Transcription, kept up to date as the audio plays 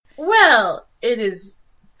It is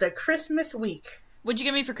the Christmas week. What'd you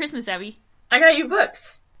get me for Christmas, Abby? I got you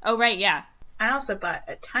books. Oh, right, yeah. I also bought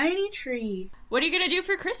a tiny tree. What are you gonna do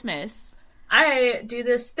for Christmas? I do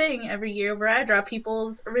this thing every year where I draw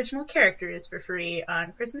people's original characters for free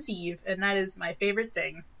on Christmas Eve, and that is my favorite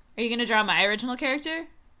thing. Are you gonna draw my original character?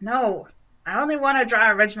 No. I only want to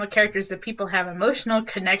draw original characters that people have emotional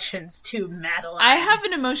connections to, Madeline. I have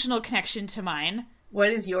an emotional connection to mine.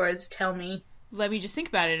 What is yours? Tell me. Let me just think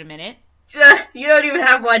about it a minute. You don't even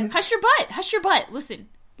have one. Hush your butt! Hush your butt! Listen.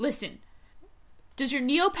 Does your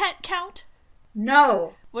Neopet count?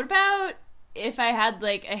 No. What about if I had,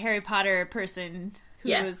 like, a Harry Potter person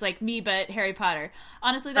who was like me but Harry Potter?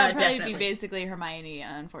 Honestly, that would probably be basically Hermione,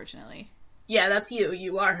 unfortunately. Yeah, that's you.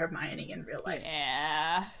 You are Hermione in real life.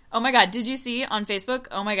 Yeah. Oh my god, did you see on Facebook?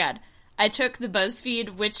 Oh my god. I took the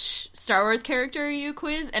BuzzFeed which Star Wars character are you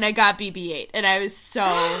quiz, and I got BB-8, and I was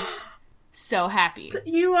so happy.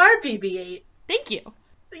 You are BB-8. Thank you.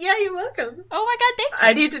 Yeah, you're welcome. Oh my god, thank you.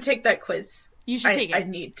 I need to take that quiz. You should take it. I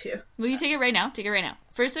need to. Will you take it right now? Take it right now.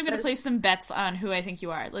 First, I'm going to place some bets on who I think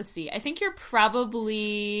you are. Let's see. I think you're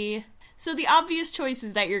probably... So the obvious choice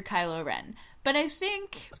is that you're Kylo Ren. But I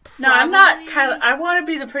think probably... No, I'm not Kylo... I want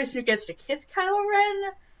to be the person who gets to kiss Kylo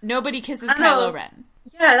Ren. Nobody kisses Kylo Ren.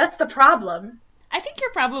 Yeah, that's the problem. I think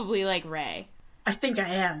you're probably like Rey. I think I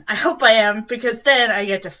am. I hope I am, because then I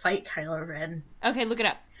get to fight Kylo Ren. Okay, look it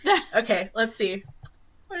up. Okay, let's see.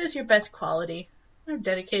 What is your best quality? I'm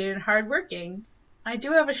dedicated and hardworking. I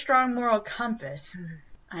do have a strong moral compass.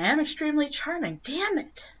 I am extremely charming. Damn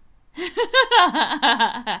it.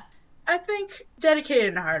 I think dedicated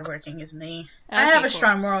and hardworking is me. Okay, I have a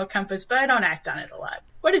strong moral compass, but I don't act on it a lot.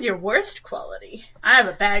 What is your worst quality? I have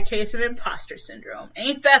a bad case of imposter syndrome.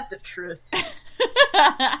 Ain't that the truth?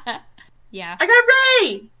 Yeah. I got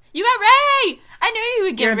Rey! You got Rey! I knew you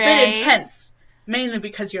would get Rey. You're a bit intense, mainly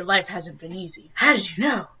because your life hasn't been easy. How did you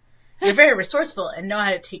know? You're very resourceful and know how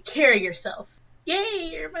to take care of yourself. Yay,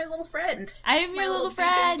 you're my little friend. I am your little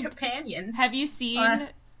friend. Companion. Have you seen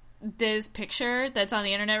this picture that's on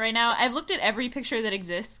the internet right now? I've looked at every picture that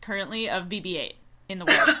exists currently of BB-8 in the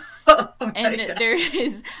world. And there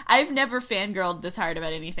is... I've never fangirled this hard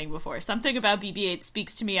about anything before. Something about BB-8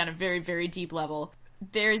 speaks to me on a very, very deep level.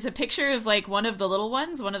 There's a picture of, like, one of the little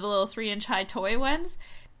ones, one of the little 3-inch high toy ones,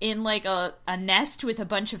 in, like, a nest with a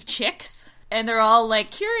bunch of chicks. And they're all,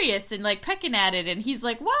 like, curious and, like, pecking at it. And he's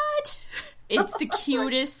like, what? It's the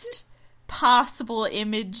cutest possible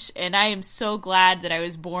image. And I am so glad that I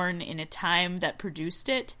was born in a time that produced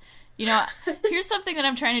it. You know, here's something that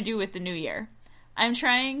I'm trying to do with the new year. I'm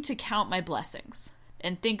trying to count my blessings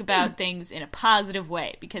and think about things in a positive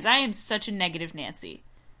way. Because I am such a negative Nancy.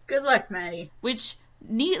 Good luck, Maddie. Which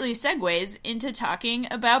neatly segues into talking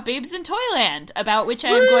about Babes in Toyland. About which I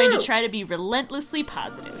am going to try to be relentlessly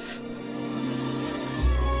positive.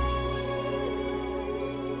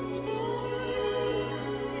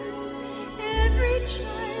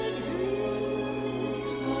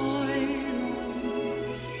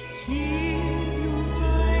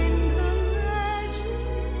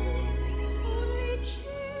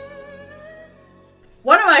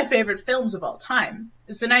 One of my favorite films of all time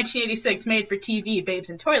is the 1986 made-for-TV Babes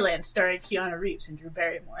in Toyland starring Keanu Reeves and Drew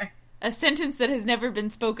Barrymore. A sentence that has never been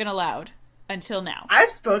spoken aloud until now. I've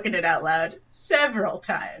spoken it out loud several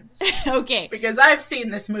times. Okay. Because I've seen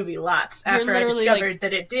this movie lots after I discovered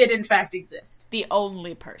that it did in fact exist. The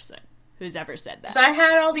only person who's ever said that. So I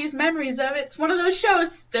had all these memories of it. It's one of those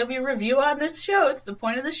shows that we review on this show. It's the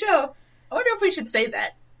point of the show. I wonder if we should say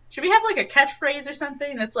that. Should we have like a catchphrase or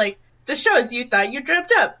something that's like, the shows you thought you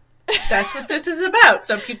dreamt up. That's what this is about.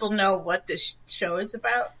 So people know what this show is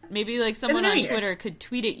about. Maybe like someone on Twitter could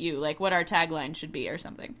tweet at you like what our tagline should be or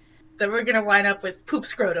something. Then we're going to wind up with Poop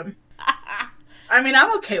Scrotum. I mean,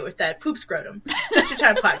 I'm okay with that. Poop Scrotum. Sister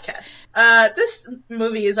Time Podcast. This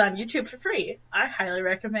movie is on YouTube for free. I highly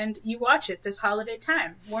recommend you watch it this holiday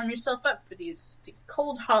time. Warm yourself up for these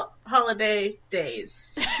cold holiday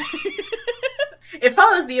days. It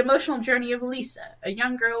follows the emotional journey of Lisa, a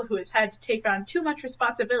young girl who has had to take on too much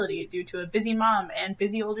responsibility due to a busy mom and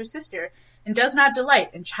busy older sister, and does not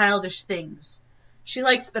delight in childish things. She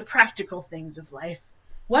likes the practical things of life.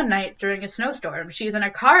 One night, during a snowstorm, she is in a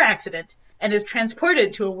car accident and is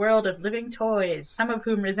transported to a world of living toys, some of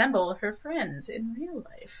whom resemble her friends in real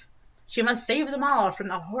life. She must save them all from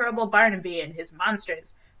the horrible Barnaby and his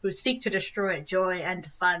monsters, who seek to destroy joy and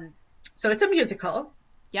fun. So it's a musical.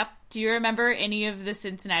 Yep. Do you remember any of the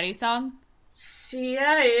Cincinnati song?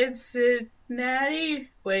 Cincinnati.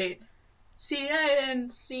 Wait. C-I-N.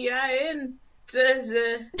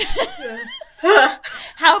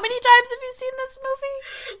 How many times have you seen this movie?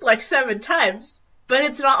 Like 7 times. But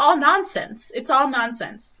it's not all nonsense. It's all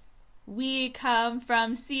nonsense. We come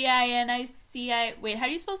from C-I-N-I-C-I... Wait, how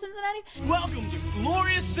do you spell Cincinnati? Welcome to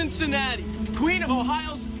glorious Cincinnati, queen of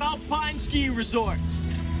Ohio's alpine ski resorts.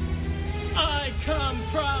 I come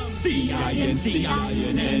from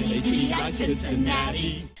C-I-N-C-I-N-N-A-T-I,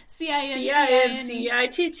 Cincinnati.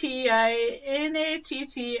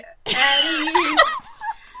 C-I-N-C-I-T-T-I-N-A-T-T-Addy.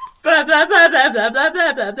 Blah, blah, blah, blah, blah, blah,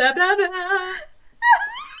 blah, blah, blah, blah, blah.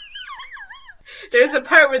 There's a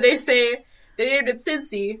part where they say they named it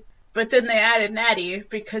Cincy, but then they added Natty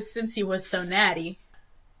because Cincy was so natty.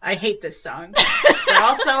 I hate this song. But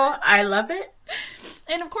also, I love it.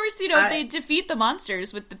 And of course, they defeat the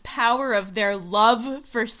monsters with the power of their love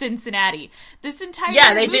for Cincinnati. This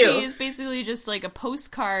entire movie is basically just like a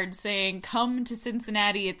postcard saying, come to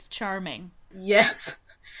Cincinnati, it's charming. Yes.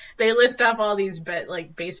 They list off all these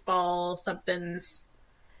baseball somethings.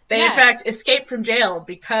 They, in fact, escape from jail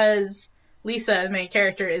because Lisa, the main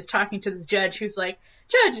character, is talking to this judge who's like,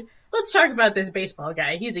 Judge, let's talk about this baseball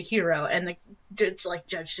guy. He's a hero. And the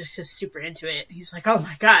judge just is super into it. He's like, oh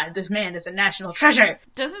my god, this man is a national treasure.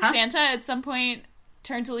 Doesn't Santa at some point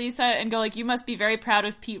turn to Lisa and go like, you must be very proud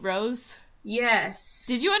of Pete Rose? Yes.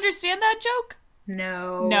 Did you understand that joke?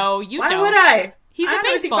 No. No, you don't. Why would I? He's a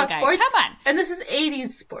baseball guy. Sports, come on. And this is 80s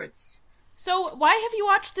sports. So why have you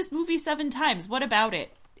watched this movie 7 times? What about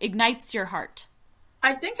it ignites your heart?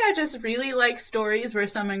 I think I just really like stories where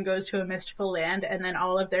someone goes to a mystical land and then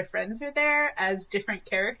all of their friends are there as different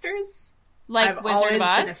characters. Like I've Wizard of Oz?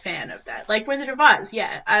 always been a fan of that. Like Wizard of Oz,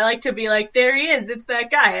 yeah. I like to be like, there he is, it's that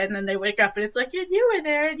guy. And then they wake up and it's like, and you were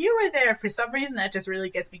there, and you were there. For some reason, that just really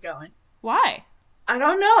gets me going. Why? I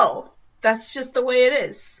don't know. That's just the way it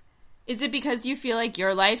is. Is it because you feel like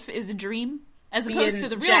your life is a dream? As opposed to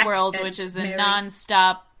the real Jack world, and which is a Mary.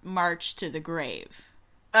 non-stop march to the grave.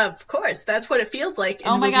 Of course. That's what it feels like in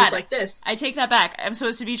Oh my movies god. like this. I take that back. I'm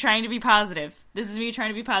supposed to be trying to be positive. This is me trying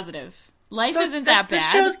to be positive. Life isn't that bad. The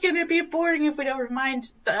show's gonna be boring if we don't remind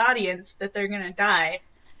the audience that they're gonna die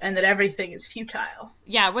and that everything is futile.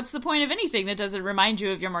 Yeah, what's the point of anything that doesn't remind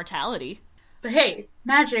you of your mortality? But hey,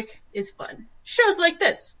 magic is fun. Shows like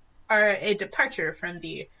this are a departure from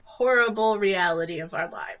the horrible reality of our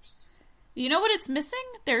lives. You know what it's missing?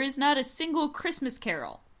 There is not a single Christmas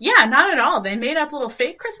carol. Yeah, not at all. They made up little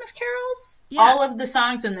fake Christmas carols. Yeah. All of the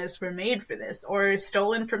songs in this were made for this, or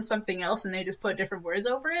stolen from something else and they just put different words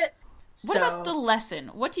over it. What about the lesson?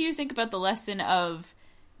 What do you think about the lesson of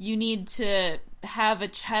you need to have a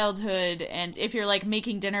childhood, and if you're like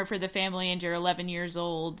making dinner for the family and you're 11 years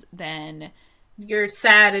old, then you're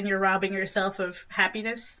sad and you're robbing yourself of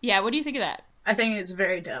happiness? Yeah, what do you think of that? I think it's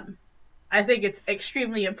very dumb. I think it's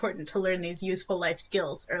extremely important to learn these useful life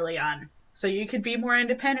skills early on, so you could be more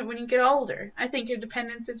independent when you get older. I think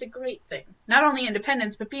independence is a great thing. Not only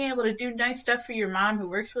independence, but being able to do nice stuff for your mom who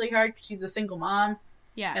works really hard because she's a single mom.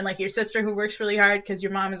 Yeah. And, like, your sister who works really hard because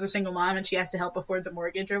your mom is a single mom and she has to help afford the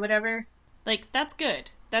mortgage or whatever. Like, that's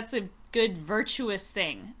good. That's a good, virtuous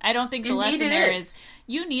thing. I don't think the Indeed lesson it there is. is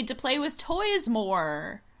you need to play with toys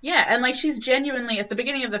more. Yeah, and, like, she's genuinely, at the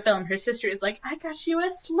beginning of the film, her sister is like, I got you a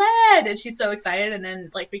sled! And she's so excited, and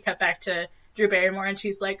then, like, we cut back to Drew Barrymore, and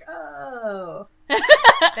she's like, oh,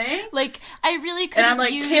 thanks? Like, I really could And have I'm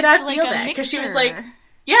like, used, kid, I like, feel a that. Because she was mixer. like,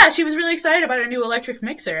 yeah, she was really excited about a new electric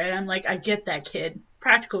mixer, and I'm like, I get that, kid.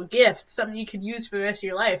 Practical gift, something you can use for the rest of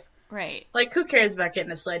your life. Right. Like, who cares about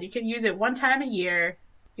getting a sled? You can use it one time a year.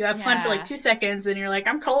 You have fun for like 2 seconds, and you're like,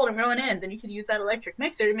 I'm cold, I'm going in. Then you can use that electric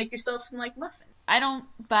mixer to make yourself some, like, muffin. I don't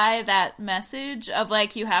buy that message of,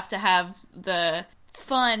 like, you have to have the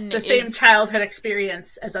fun. The same childhood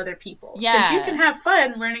experience as other people. Yeah. Because you can have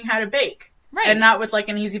fun learning how to bake. Right. And not with, like,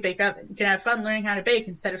 an easy bake oven. You can have fun learning how to bake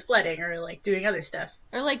instead of sledding or, like, doing other stuff.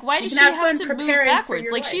 Or, like, why does she have have fun to move preparing for backwards?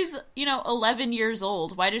 your Like, life. she's, 11 years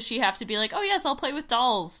old. Why does she have to be like, oh, yes, I'll play with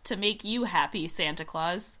dolls to make you happy, Santa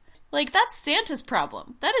Claus? Like, that's Santa's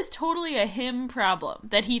problem. That is totally a him problem,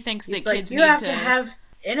 that he thinks He's that like, kids you need have to have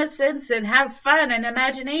innocence and have fun and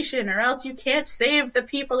imagination, or else you can't save the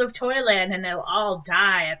people of Toyland and they'll all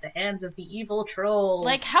die at the hands of the evil trolls.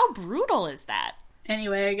 Like, how brutal is that?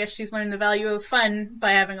 Anyway, I guess she's learned the value of fun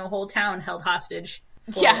by having a whole town held hostage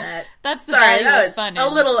for Yeah, that. that's the Sorry, value that of was fun. a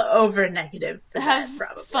is little over negative for have that,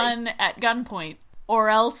 probably. fun at gunpoint, or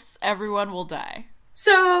else everyone will die.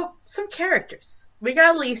 So, some characters. We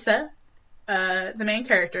got Lisa, the main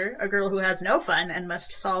character, a girl who has no fun and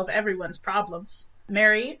must solve everyone's problems.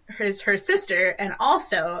 Mary is her sister, and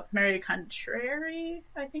also Mary Contrary,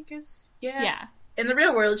 I think is, Yeah. In the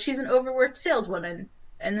real world, she's an overworked saleswoman.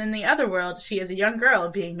 And in the other world, she is a young girl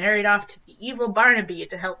being married off to the evil Barnaby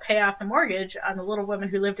to help pay off the mortgage on the little woman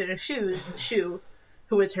who lived in a shoe,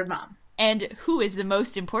 who was her mom. And who is the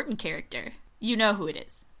most important character? You know who it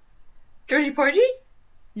is. Georgie Porgy?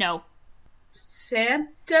 No.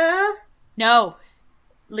 Santa? No.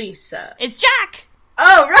 Lisa. It's Jack!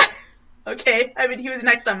 Oh, right! Okay, I mean, he was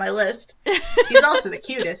next on my list. He's also the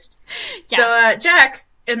cutest. Yeah. So, Jack,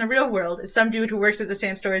 in the real world, is some dude who works at the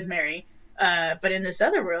same store as Mary. But in this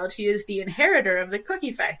other world, he is the inheritor of the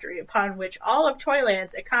cookie factory upon which all of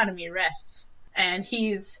Toyland's economy rests. And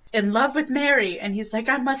he's in love with Mary, and he's like,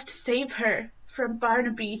 I must save her from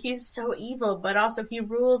Barnaby. He's so evil, but also he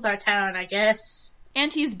rules our town, I guess.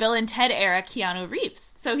 And he's Bill and Ted era Keanu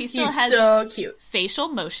Reeves. So he still has so cute facial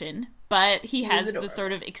motion, but he has the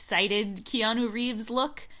sort of excited Keanu Reeves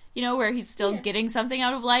look, you know, where he's still getting something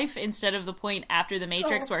out of life instead of the point after The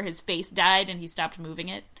Matrix where his face died and he stopped moving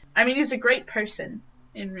it. I mean, he's a great person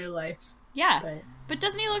in real life. Yeah, but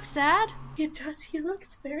doesn't he look sad? He does. He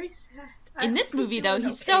looks very sad. In this movie, though,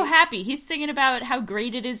 he's so happy. He's singing about how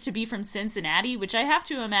great it is to be from Cincinnati, which I have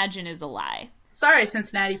to imagine is a lie. Sorry,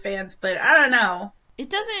 Cincinnati fans, but I don't know.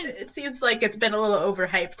 It seems like it's been a little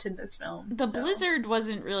overhyped in this film. The blizzard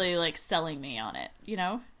wasn't really, like, selling me on it, you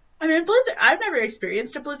know? I mean, blizzard, I've never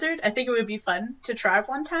experienced a blizzard. I think it would be fun to try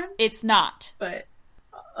one time. It's not. But,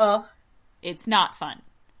 it's not fun.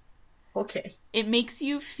 Okay. It makes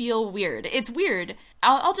you feel weird. It's weird.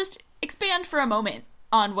 I'll just expand for a moment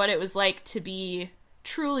on what it was like to be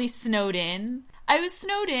truly snowed in. I was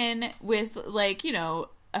snowed in with, like, you know,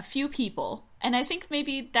 a few people. And I think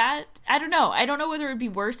maybe that, I don't know. I don't know whether it would be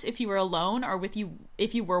worse if you were alone or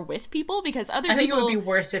if you were with people, because other people... I think it would be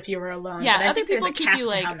worse if you were alone. Yeah, other people keep you,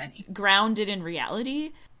 like, grounded in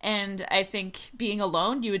reality. And I think being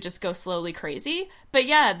alone, you would just go slowly crazy. But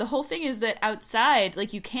yeah, the whole thing is that outside,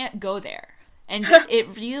 like, you can't go there. And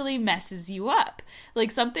it really messes you up.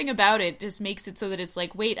 Like, something about it just makes it so that it's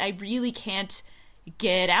like, wait, I really can't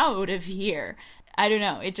get out of here. I don't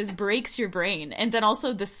know. It just breaks your brain. And then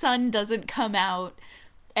also the sun doesn't come out.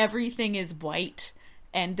 Everything is white.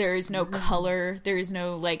 And there is no color. There is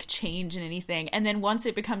no, like, change in anything. And then once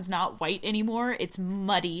it becomes not white anymore, it's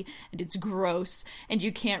muddy and it's gross. And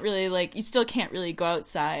you can't really, like, you still can't really go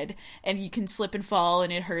outside. And you can slip and fall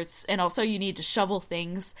and it hurts. And also you need to shovel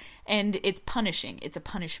things. And it's punishing. It's a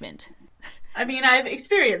punishment. I mean, I've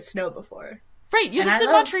experienced snow before. Right, you lived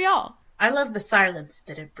in Montreal. I love the silence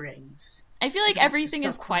that it brings. I feel like everything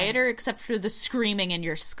is quieter except for the screaming in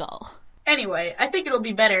your skull. Anyway, I think it'll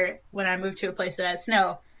be better when I move to a place that has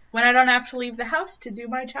snow, when I don't have to leave the house to do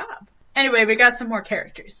my job. Anyway, we got some more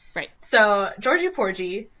characters. Right. So, Georgie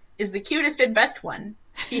Porgy is the cutest and best one.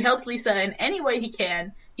 He helps Lisa in any way he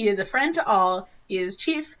can. He is a friend to all. He is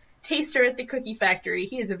chief taster at the cookie factory.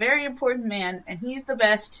 He is a very important man, and he's the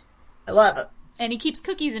best. I love him. And he keeps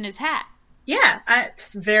cookies in his hat. Yeah,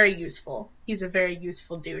 it's very useful. He's a very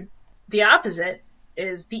useful dude. The opposite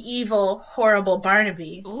is the evil, horrible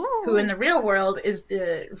Barnaby, who in the real world is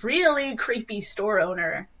the really creepy store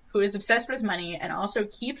owner who is obsessed with money and also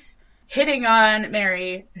keeps hitting on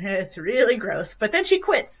Mary. It's really gross. But then she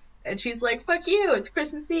quits, and she's like, fuck you, it's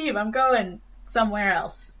Christmas Eve, I'm going somewhere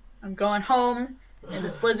else. I'm going home in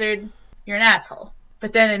this blizzard. You're an asshole.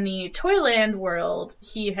 But then in the Toyland world,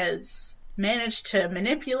 he has managed to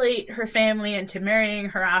manipulate her family into marrying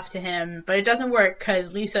her off to him, but it doesn't work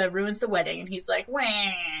because Lisa ruins the wedding, and he's like,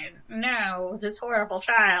 wait, no, this horrible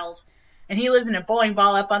child. And he lives in a bowling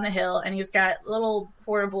ball up on the hill, and he's got little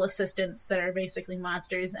horrible assistants that are basically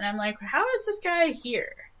monsters, and I'm like, how is this guy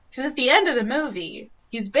here? Because at the end of the movie,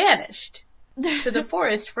 he's banished to the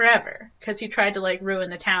forest forever, because he tried to, like, ruin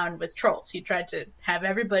the town with trolls. He tried to have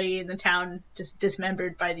everybody in the town just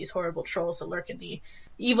dismembered by these horrible trolls that lurk in the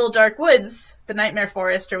evil dark woods, the nightmare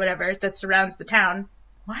forest or whatever that surrounds the town.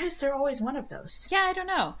 Why is there always one of those? Yeah, I don't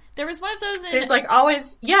know. There was one of those in... There's, like,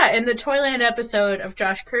 always... Yeah, in the Toyland episode of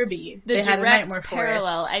Josh Kirby, they had a nightmare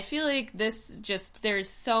parallel. forest. I feel like this just... There's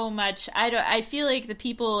so much... I feel like the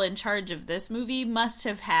people in charge of this movie must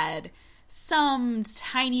have had some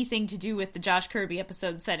tiny thing to do with the Josh Kirby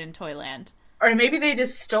episode set in Toyland. Or maybe they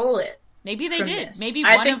just stole it. Maybe they did. This. Maybe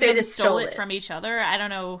one of them stole it from each other. I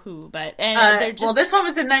don't know who, but... they're just... Well, this one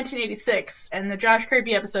was in 1986, and the Josh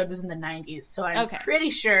Kirby episode was in the 90s, so I'm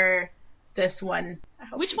pretty sure this one...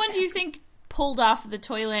 Which one do you think pulled off the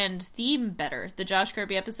Toyland theme better? The Josh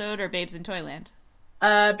Kirby episode or Babes in Toyland?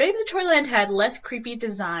 Babes in Toyland had less creepy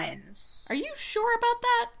designs. Are you sure about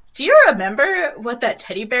that? Do you remember what that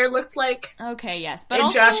teddy bear looked like? Okay, yes. But in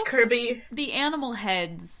also, Josh Kirby? The animal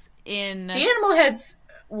heads in... The animal heads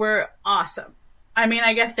were awesome. I mean,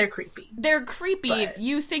 I guess they're creepy. They're creepy.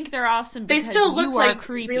 You think they're awesome because they still look you like are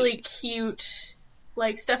creepy. Really cute,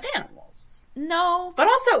 like, stuffed animals. No. But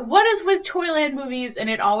also, what is with Toyland movies and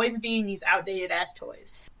it always being these outdated-ass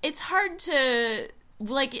toys? It's hard to,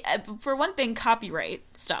 like, for one thing, copyright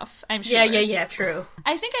stuff, I'm sure. Yeah, true.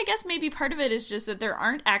 I guess maybe part of it is just that there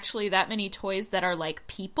aren't actually that many toys that are, like,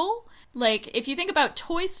 people. Like, if you think about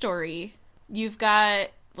Toy Story, you've got,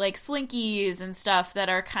 like, Slinkies and stuff that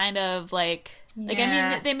are kind of, like... Yeah. Like, I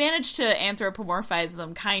mean, they managed to anthropomorphize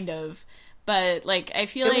them, kind of. But, like, I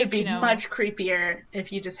feel it like, would be much creepier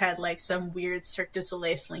if you just had, like, some weird Cirque du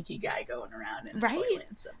Soleil slinky guy going around in Toyland.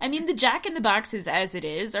 So. I mean, the Jack in the Boxes, as it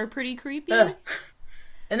is, are pretty creepy. Ugh.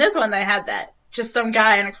 In this one, they had that. Just some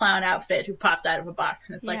guy in a clown outfit who pops out of a box,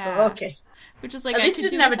 and it's like, oh, okay. Which is like, at least it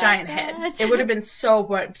didn't have a giant head. It would have been so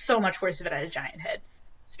much worse if it had a giant head.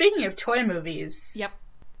 Speaking of toy movies... Yep.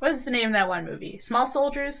 What is the name of that one movie? Small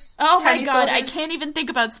Soldiers? Oh my god, Soldiers? I can't even think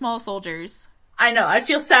about Small Soldiers. I know, I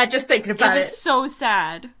feel sad just thinking about it. It was so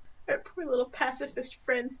sad. Our poor little pacifist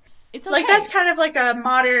friends. It's okay. Like, that's kind of like a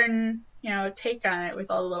modern, take on it with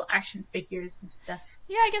all the little action figures and stuff.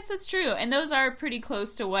 Yeah, I guess that's true. And those are pretty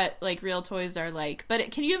close to what, like, real toys are like. But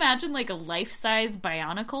can you imagine, like, a life-size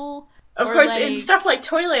Bionicle? Of course, in stuff like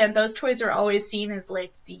Toyland, those toys are always seen as,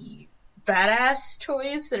 like, the badass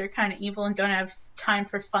toys that are kind of evil and don't have time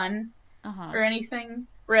for fun or anything.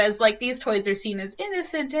 Whereas, like, these toys are seen as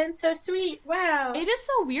innocent and so sweet. Wow. It is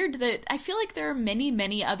so weird that I feel like there are many,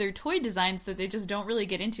 many other toy designs that they just don't really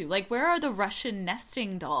get into. Like, where are the Russian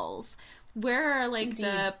nesting dolls? Where are, like,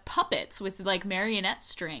 the puppets with, like, marionette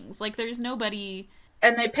strings? Like, there's nobody...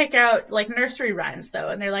 And they pick out, like, nursery rhymes, though.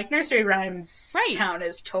 And they're like, nursery rhymes count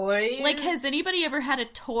as toys. Like, has anybody ever had a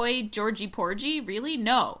toy Georgie Porgy? Really?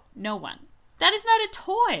 No. No one. That is not a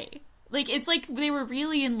toy. Like, it's like they were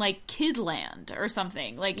really in, like, Kid Land or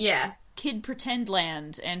something. Like, Kid Pretend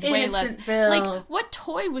Land and way less... Like, what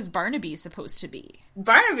toy was Barnaby supposed to be?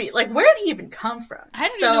 Barnaby? Like, where did he even come from? I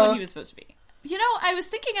don't even know what he was supposed to be. You know, I was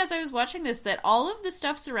thinking as I was watching this that all of the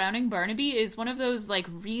stuff surrounding Barnaby is one of those, like,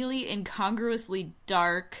 really incongruously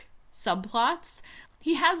dark subplots.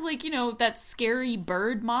 He has, like, that scary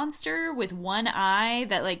bird monster with one eye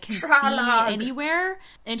that, like, can see anywhere.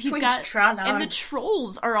 And he's got... Trolog. And the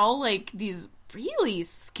trolls are all, like, these really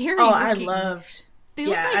scary looking... I loved... They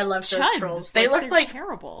look like I loved chuds. those trolls. They looked like...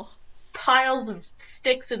 terrible. Piles of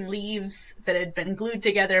sticks and leaves that had been glued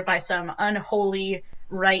together by some unholy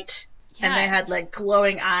rite. Yeah. And they had, like,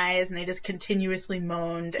 glowing eyes, and they just continuously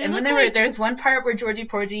moaned. And when there's one part where Georgie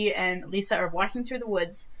Porgy and Lisa are walking through the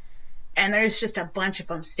woods, and there's just a bunch of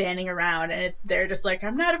them standing around, and they're just like,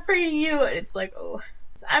 I'm not afraid of you. And it's like, oh,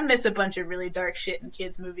 I miss a bunch of really dark shit in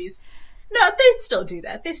kids' movies. No, they still do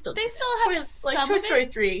that. They still have some like Toy Story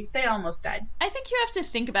 3, they almost died. I think you have to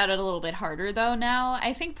think about it a little bit harder, though, now.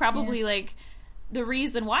 I think probably, like... The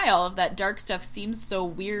reason why all of that dark stuff seems so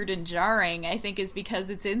weird and jarring, I think, is because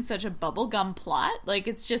it's in such a bubblegum plot. Like,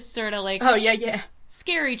 it's just sort of like... Oh, yeah.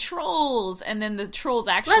 Scary trolls, and then the trolls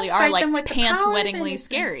actually are, like, pants-wettingly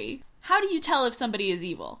scary. How do you tell if somebody is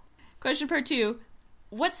evil? Question part 2.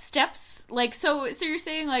 What steps... Like, so you're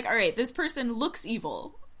saying, like, alright, this person looks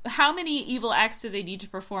evil. How many evil acts do they need to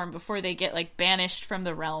perform before they get, like, banished from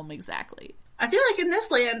the realm exactly? I feel like in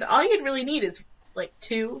this land, all you'd really need is, like,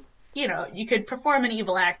 2... you could perform an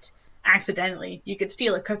evil act accidentally. You could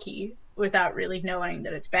steal a cookie without really knowing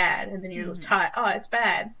that it's bad, and then you're taught, oh, it's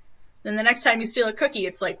bad. Then the next time you steal a cookie,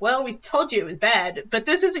 it's like, well, we told you it was bad, but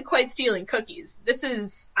this isn't quite stealing cookies. This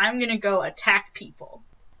is, I'm gonna go attack people.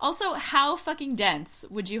 Also, how fucking dense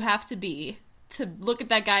would you have to be to look at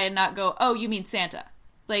that guy and not go, oh, you mean Santa?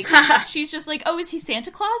 Like, she's just like, oh, is he Santa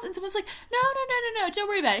Claus? And someone's like, no, don't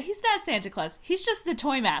worry about it. He's not Santa Claus. He's just the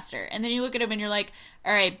toy master. And then you look at him and you're like,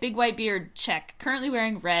 all right, big white beard, check. Currently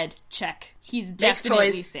wearing red, check. He's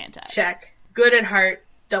definitely Santa. Check. Good at heart,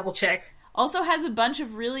 double check. Also has a bunch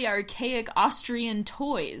of really archaic Austrian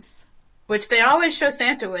toys. Which they always show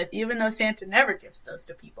Santa with, even though Santa never gives those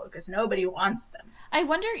to people, because nobody wants them. I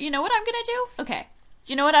wonder, you know what I'm gonna do? Okay.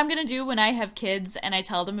 You know what I'm gonna do when I have kids and I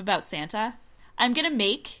tell them about Santa? I'm gonna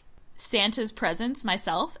make Santa's presents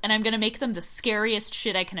myself, and I'm gonna make them the scariest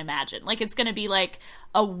shit I can imagine. Like, it's gonna be like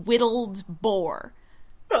a whittled boar.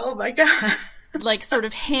 Oh my god. Like, sort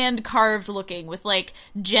of hand-carved looking with, like,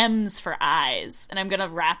 gems for eyes. And I'm gonna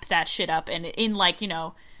wrap that shit up in like,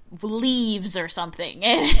 leaves or something,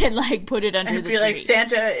 and like, put it under the tree. Like,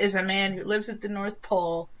 Santa is a man who lives at the North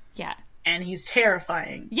Pole. Yeah. And he's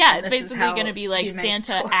terrifying. Yeah, it's basically gonna be like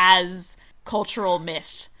Santa as cultural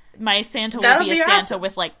myth. My Santa will be a Santa awesome.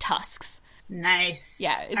 With, like, tusks. Nice.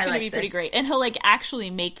 Yeah, it's going to be pretty great. And he'll, like, actually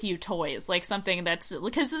make you toys. Like, something that's...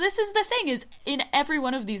 Because this is the thing, is in every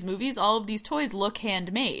one of these movies, all of these toys look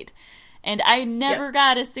handmade. And I never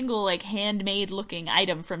got a single, like, handmade-looking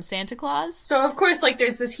item from Santa Claus. So, of course, like,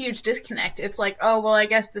 there's this huge disconnect. It's like, oh, well, I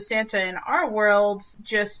guess the Santa in our world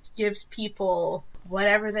just gives people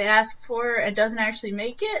whatever they ask for and doesn't actually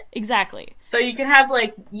make it. Exactly. So you can have,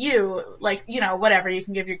 like, whatever, you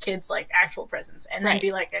can give your kids, like, actual presents, and then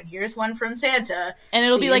be like, and here's one from Santa. And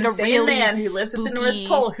it'll be like a really man who lives at the North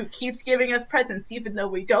Pole who keeps giving us presents even though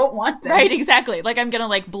we don't want them. Right, exactly. Like, I'm gonna,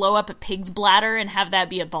 like, blow up a pig's bladder and have that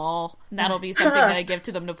be a ball. That'll be something that I give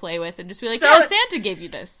to them to play with and just be like, Santa gave you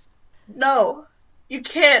this. No, you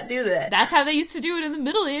can't do that. That's how they used to do it in the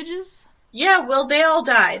Middle Ages. Yeah, well, they all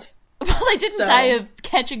died. Well, they didn't die of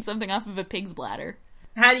catching something off of a pig's bladder.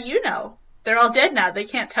 How do you know? They're all dead now. They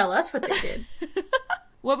can't tell us what they did.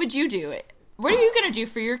 What would you do? What are you going to do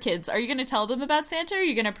for your kids? Are you going to tell them about Santa, or are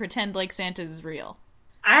you going to pretend like Santa's real?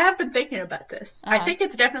 I have been thinking about this. I think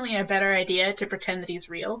it's definitely a better idea to pretend that he's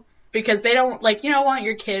real. Because they don't, like, you don't want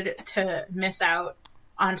your kid to miss out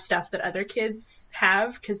on stuff that other kids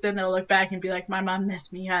have. Because then they'll look back and be like, my mom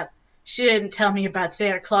messed me up. She didn't tell me about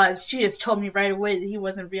Santa Claus. She just told me right away that he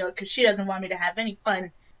wasn't real because she doesn't want me to have any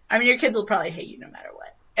fun. I mean, your kids will probably hate you no matter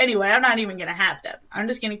what. Anyway, I'm not even going to have them. I'm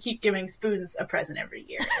just going to keep giving Spoons a present every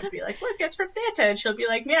year and be like, look, it's from Santa. And she'll be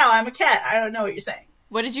like, meow, I'm a cat. I don't know what you're saying.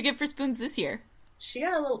 What did you get for Spoons this year? She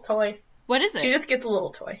got a little toy. What is it? She just gets a little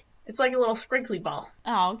toy. It's like a little sprinkly ball.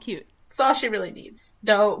 Oh, cute. That's all she really needs.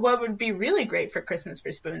 Though, what would be really great for Christmas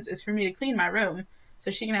for Spoons is for me to clean my room so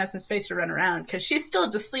she can have some space to run around, because she's still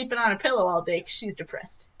just sleeping on a pillow all day because she's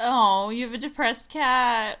depressed. Oh, you have a depressed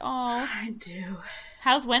cat. Oh. I do.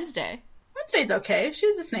 How's Wednesday? Wednesday's okay.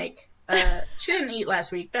 She's a snake. She didn't eat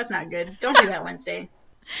last week. That's not good. Don't do that Wednesday.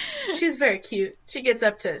 She's very cute. She gets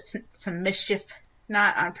up to some mischief,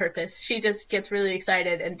 not on purpose. She just gets really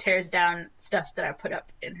excited and tears down stuff that I put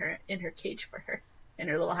up in her cage for her, in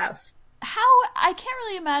her little house. I can't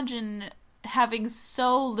really imagine having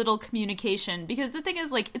so little communication, because the thing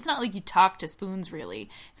is, like, it's not like you talk to Spoons, really.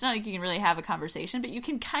 It's not like you can really have a conversation, but you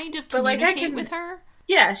can kind of communicate with her.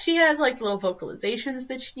 Yeah, she has, like, little vocalizations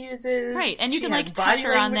that she uses. Right, and you can, like, touch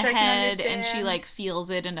her on the head, and she, like, feels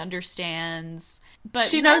it and understands. But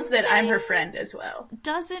she knows that I'm her friend as well.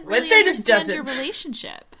 Doesn't really understand your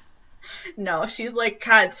relationship. No, she's like,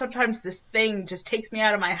 God, sometimes this thing just takes me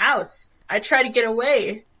out of my house. I try to get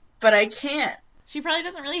away, but I can't. She probably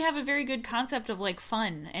doesn't really have a very good concept of, like,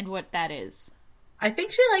 fun and what that is. I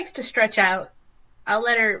think she likes to stretch out. I'll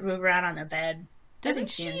let her move around on the bed. Doesn't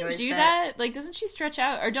she do that? Like, doesn't she stretch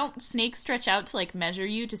out? Or don't snakes stretch out to, like, measure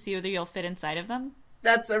you to see whether you'll fit inside of them?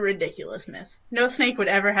 That's a ridiculous myth. No snake would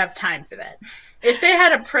ever have time for that. If they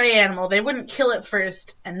had a prey animal, they wouldn't kill it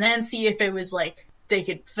first and then see if it was, like, they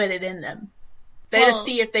could fit it in them. They just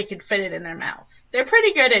see if they could fit it in their mouths. They're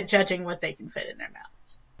pretty good at judging what they can fit in their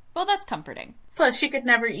mouths. Well, that's comforting. Plus, she could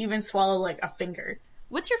never even swallow, like, a finger.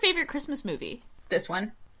 What's your favorite Christmas movie? This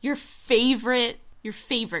one. Your favorite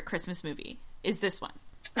Christmas movie is this one.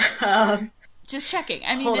 Just checking.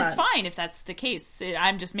 I mean, it's fine if that's the case.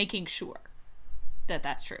 I'm just making sure that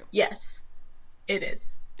that's true. Yes, it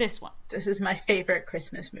is. This one. This is my favorite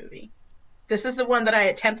Christmas movie. This is the one that I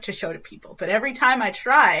attempt to show to people, but every time I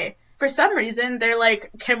try, for some reason, they're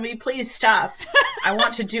like, can we please stop? I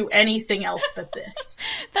want to do anything else but this.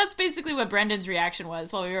 That's basically what Brendan's reaction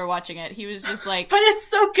was while we were watching it. He was just like... But it's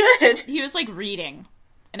so good! He was like reading.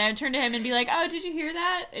 And I would turn to him and be like, oh, did you hear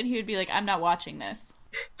that? And he would be like, I'm not watching this.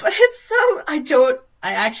 But it's so...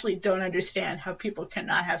 I actually don't understand how people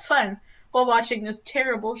cannot have fun while watching this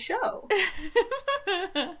terrible show.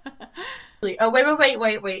 Oh,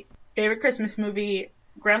 wait. Favorite Christmas movie,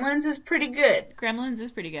 Gremlins is pretty good. Gremlins is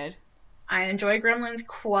pretty good. I enjoy Gremlins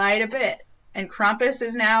quite a bit. And Krampus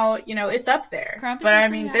is now, it's up there. Krampus but I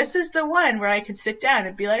mean, this is the one where I could sit down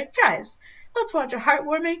and be like, guys, let's watch a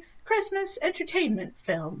heartwarming Christmas entertainment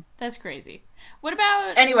film. That's crazy. What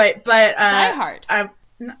about... Anyway, but... Die Hard. I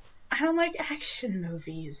don't like action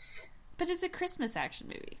movies. But it's a Christmas action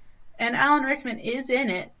movie. And Alan Rickman is in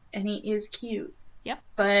it, and he is cute. Yep.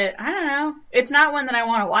 But, I don't know. It's not one that I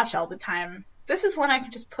want to watch all the time. This is one I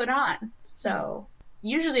can just put on. So,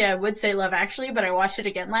 usually I would say Love Actually, but I watched it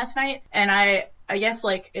again last night, and I guess,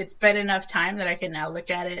 like, it's been enough time that I can now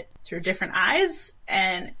look at it through different eyes,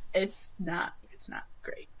 and it's not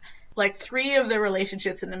great. Like, 3 of the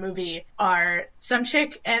relationships in the movie are some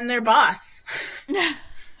chick and their boss.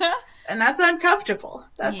 And that's uncomfortable.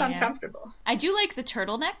 Uncomfortable. I do like the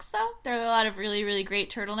turtlenecks, though. There are a lot of really, really great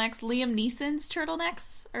turtlenecks. Liam Neeson's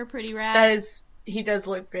turtlenecks are pretty rad. He does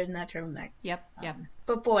look good in that turtleneck. Yep.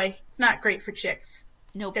 But boy, it's not great for chicks.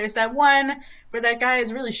 Nope. There's that one where that guy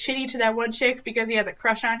is really shitty to that one chick because he has a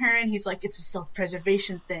crush on her, and he's like, it's a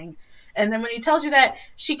self-preservation thing. And then when he tells you that,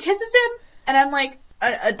 she kisses him, and I'm like,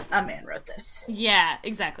 a man wrote this. Yeah,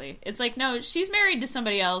 exactly. It's like, no, she's married to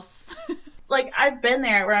somebody else. Like, I've been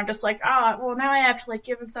there where I'm just like, well, now I have to, like,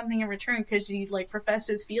 give him something in return because he, like, professed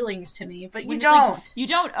his feelings to me. But you don't. Like, you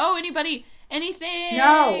don't owe anybody anything.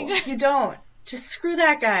 No, you don't. Just screw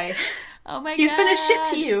that guy. Oh my god. He's been a shit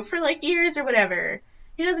to you for, like, years or whatever.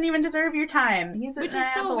 He doesn't even deserve your time. Which is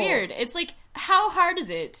asshole. So weird. It's like, how hard is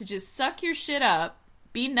it to just suck your shit up,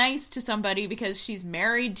 be nice to somebody because she's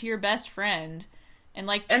married to your best friend, and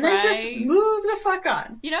like try... And then just move the fuck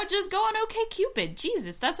on. You know, just go on OkCupid.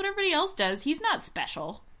 Jesus, that's what everybody else does. He's not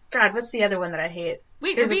special. God, what's the other one that I hate?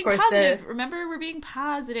 Wait, we're being positive. Remember, we're being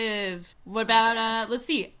positive. What about, let's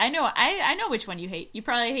see. I know which one you hate. You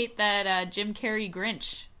probably hate that Jim Carrey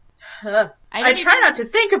Grinch. I try not to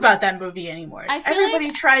think about that movie anymore.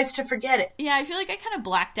 Everybody tries to forget it. Yeah, I feel like I kind of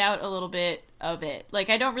blacked out a little bit of it. Like,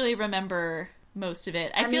 I don't really remember most of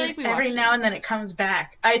it. I feel like we watched every now and then it comes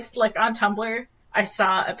back. Like, on Tumblr, I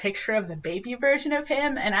saw a picture of the baby version of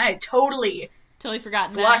him, and I totally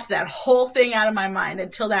forgotten blocked that whole thing out of my mind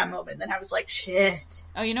until that moment. Then I was like, shit.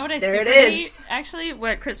 Oh, you know what I super hate? Actually,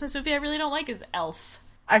 what Christmas movie I really don't like is Elf.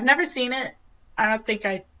 I've never seen it. I don't think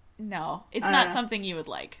No, it's not something you would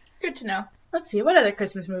like. Good to know. Let's see, what other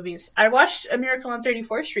Christmas movies? I watched A Miracle on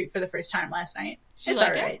 34th Street for the first time last night. It's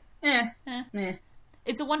like alright. Meh.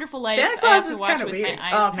 It's a Wonderful Life. Santa Claus I have to is watch kind of with weird. my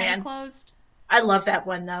eyes kind of closed. I love that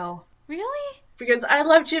one, though. Really? Because I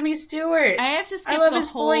love Jimmy Stewart. I have to skip the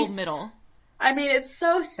whole middle. I mean, it's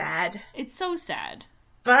so sad. It's so sad.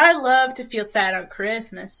 But I love to feel sad on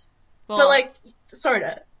Christmas. Well, but, like,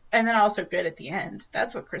 sorta. And then also good at the end.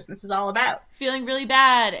 That's what Christmas is all about. Feeling really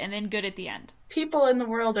bad and then good at the end. People in the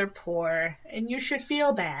world are poor, and you should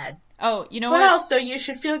feel bad. Oh, you know what? But also, you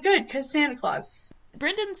should feel good, because Santa Claus.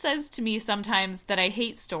 Brendan says to me sometimes that I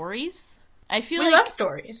hate stories. I feel we love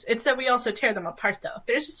stories. It's that we also tear them apart, though.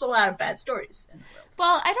 There's just a lot of bad stories in the world.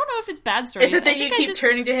 Well, I don't know if it's bad stories. Is it that you keep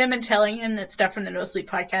turning to him and telling him that stuff from the No Sleep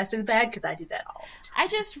podcast is bad? Because I do that all the time. I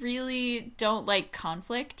just really don't like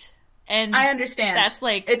conflict. And I understand. That's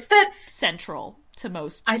like it's that central to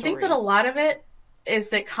most stories. I think that a lot of it is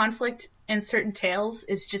that conflict in certain tales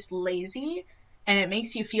is just lazy, and it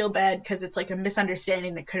makes you feel bad because it's like a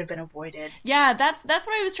misunderstanding that could have been avoided. Yeah, that's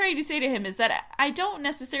what I was trying to say to him, is that I don't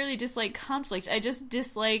necessarily dislike conflict. I just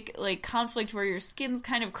dislike like conflict where your skin's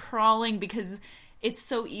kind of crawling because it's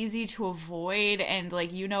so easy to avoid, and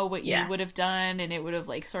like you know what you would have done, and it would have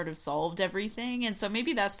like sort of solved everything. And so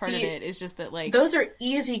maybe that's part of it, is just that like those are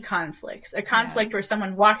easy conflicts. A conflict where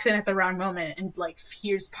someone walks in at the wrong moment and like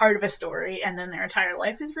hears part of a story and then their entire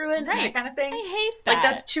life is ruined, and that kind of thing. I hate that. Like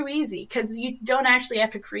that's too easy because you don't actually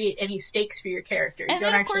have to create any stakes for your character. You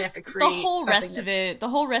don't actually have to create the whole rest of it. The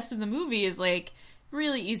whole rest of the movie is like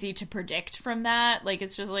really easy to predict from that. Like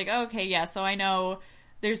it's just like, okay, yeah, so I know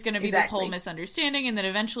there's going to be this whole misunderstanding, and then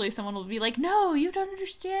eventually someone will be like, no, you don't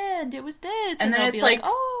understand, it was this. And then they'll be like,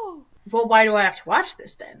 oh. Well, why do I have to watch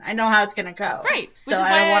this then? I know how it's going to go. Right. So which is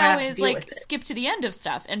why I always like skip to the end of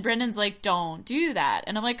stuff. And Brendan's like, don't do that.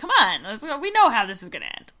 And I'm like, come on, we know how this is going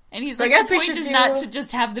to end. And he's like, the point is not to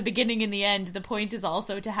just have the beginning and the end. The point is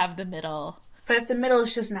also to have the middle. But if the middle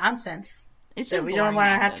is just nonsense, it's just we don't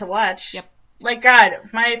want to have to watch. Yep. Like, God,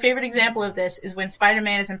 my favorite example of this is when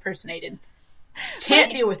Spider-Man is impersonated.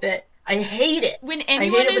 Can't deal with it. I hate it. When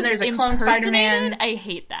anyone is there's a clone Spider-Man, I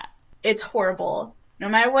hate that. It's horrible. No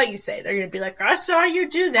matter what you say, they're going to be like, I saw you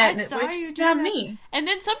do that, and it's not me. And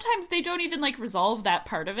then sometimes they don't even, like, resolve that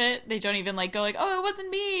part of it. They don't even, like, go like, oh, it wasn't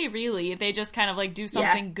me, really. They just kind of, like, do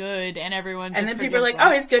something good, and everyone just and then people are like,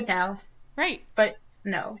 oh, he's good now. Right. But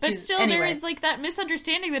no. But still, there is, like, that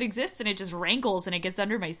misunderstanding that exists, and it just rankles, and it gets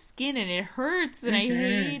under my skin, and it hurts, and I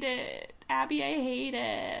hate it. Abby, I hate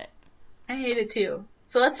it. I hate it too.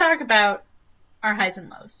 So let's talk about our highs and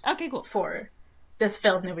lows. Okay, cool. For this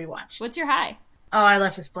film that we watched. What's your high? Oh, I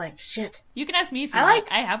left this blank. Shit. You can ask me if you want.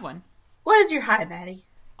 I have one. What is your high, Maddie?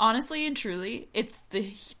 Honestly and truly, it's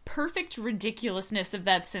the perfect ridiculousness of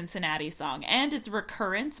that Cincinnati song, and its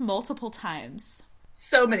recurrence multiple times.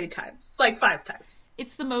 So many times. It's like 5 times.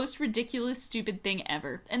 It's the most ridiculous, stupid thing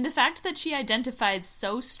ever. And the fact that she identifies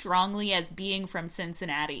so strongly as being from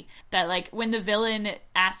Cincinnati, that, like, when the villain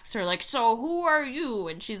asks her, like, so who are you?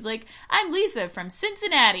 And she's like, I'm Lisa from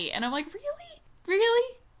Cincinnati. And I'm like, really?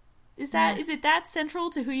 Really? Is it that central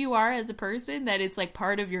to who you are as a person that it's, like,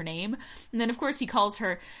 part of your name? And then, of course, he calls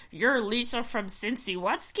her, you're Lisa from Cincy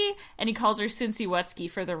Wutsky? And he calls her Cincy Wutsky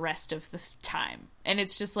for the rest of the time. And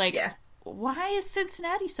it's just like, why is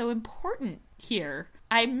Cincinnati so important here?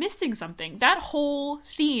 I'm missing something. That whole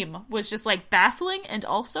theme was just like baffling and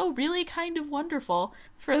also really kind of wonderful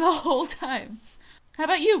for the whole time. How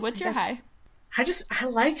about you? What's your high? I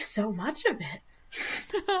like so much of it.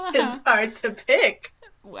 It's hard to pick.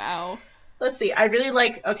 Wow. Let's see. I really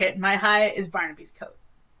like, okay, my high is Barnaby's coat.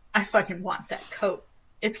 I fucking want that coat.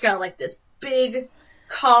 It's got like this big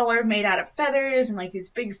collar made out of feathers and like these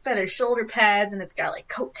big feather shoulder pads, and it's got like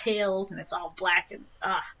coattails, and it's all black and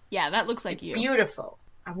yeah, that looks like you. Beautiful.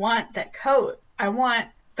 I want that coat. I want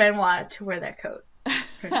Benoit to wear that coat.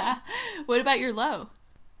 What about your low?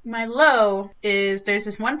 My low is there's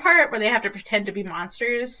this one part where they have to pretend to be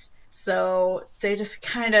monsters, so they just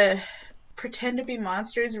kind of pretend to be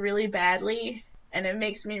monsters really badly, and it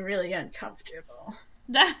makes me really uncomfortable.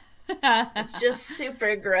 It's just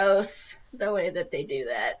super gross, the way that they do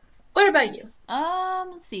that. What about you?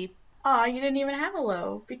 Let's see. Aw, you didn't even have a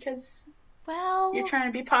low, because, well, you're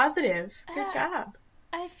trying to be positive. Good job.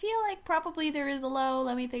 I feel like probably there is a low.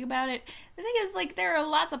 Let me think about it. The thing is, like, there are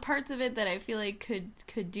lots of parts of it that I feel like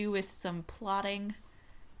could do with some plotting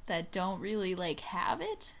that don't really, like, have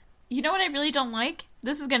it. You know what I really don't like?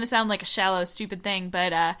 This is going to sound like a shallow, stupid thing,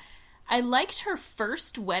 but I liked her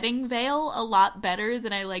first wedding veil a lot better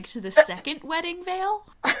than I liked the second wedding veil.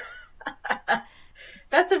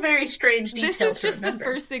 That's a very strange detail. This is just the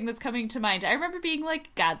first thing that's coming to mind. I remember being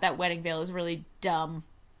like, God, that wedding veil is really dumb.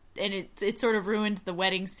 And it sort of ruined the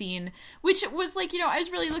wedding scene, which was like, I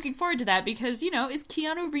was really looking forward to that because, is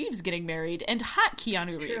Keanu Reeves getting married, and hot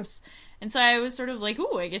Keanu Reeves. And so I was sort of like,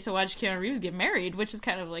 ooh, I get to watch Keanu Reeves get married, which is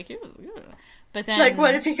kind of like, ew. But then, like,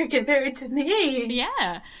 what if he could get married to me?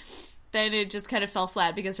 Yeah. Then it just kind of fell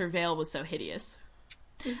flat because her veil was so hideous.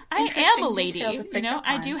 I am a lady,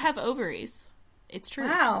 I do have ovaries. It's true.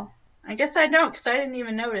 Wow. I guess I don't, because I didn't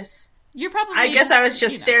even notice. You're probably. I guess I was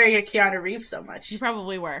just staring at Keanu Reeves so much. You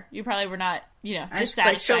probably were. You probably were not, just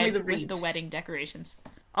satisfied like, with the wedding decorations.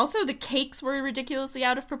 Also, the cakes were ridiculously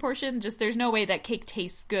out of proportion. Just there's no way that cake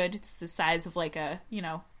tastes good. It's the size of like a,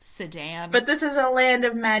 sedan. But this is a land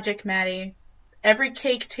of magic, Maddie. Every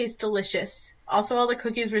cake tastes delicious. Also, all the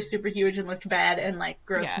cookies were super huge and looked bad and like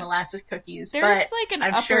gross molasses cookies. There's like an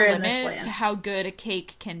upper limit to how good a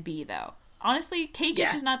cake can be, though. Honestly, cake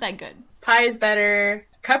is just not that good. Pie is better.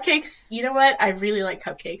 Cupcakes, you know what? I really like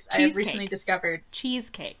cupcakes. I have recently discovered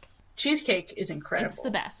cheesecake. Cheesecake is incredible. It's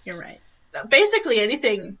the best. You're right. Basically,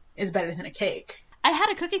 anything is better than a cake. I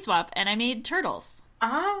had a cookie swap, and I made turtles.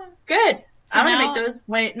 Ah, good. So I'm gonna make those.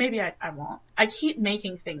 Wait, maybe I won't. I keep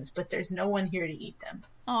making things, but there's no one here to eat them.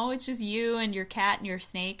 Oh, it's just you and your cat and your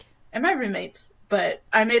snake. And my roommates. But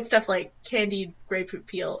I made stuff like candied grapefruit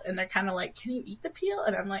peel, and they're kind of like, can you eat the peel?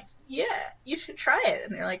 And I'm like, yeah, you should try it.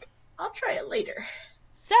 And they're like, I'll try it later.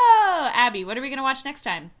 So, Abby, what are we going to watch next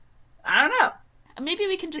time? I don't know. Maybe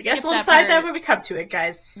we can just skip that part. I guess we'll decide that when we come to it,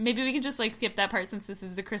 guys. Maybe we can just, skip that part since this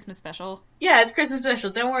is the Christmas special. Yeah, it's Christmas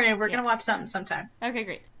special. Don't worry, we're going to watch something sometime. Okay,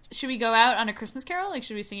 great. Should we go out on a Christmas carol?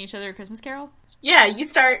 Should we sing each other a Christmas carol? Yeah, you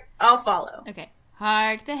start. I'll follow. Okay.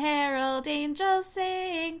 Hark the herald angels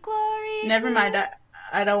sing, glory Never mind,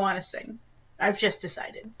 I don't want to sing. I've just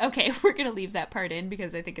decided. Okay, we're going to leave that part in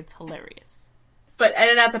because I think it's hilarious. But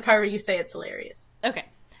edit out the part where you say it's hilarious. Okay.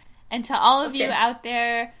 And to all of you out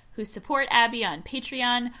there who support Abby on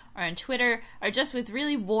Patreon or on Twitter, or just with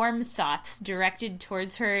really warm thoughts directed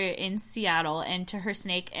towards her in Seattle and to her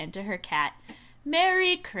snake and to her cat,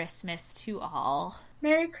 Merry Christmas to all.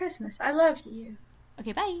 Merry Christmas. I love you.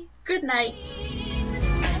 Okay, bye. Good night.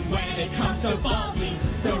 And when it comes to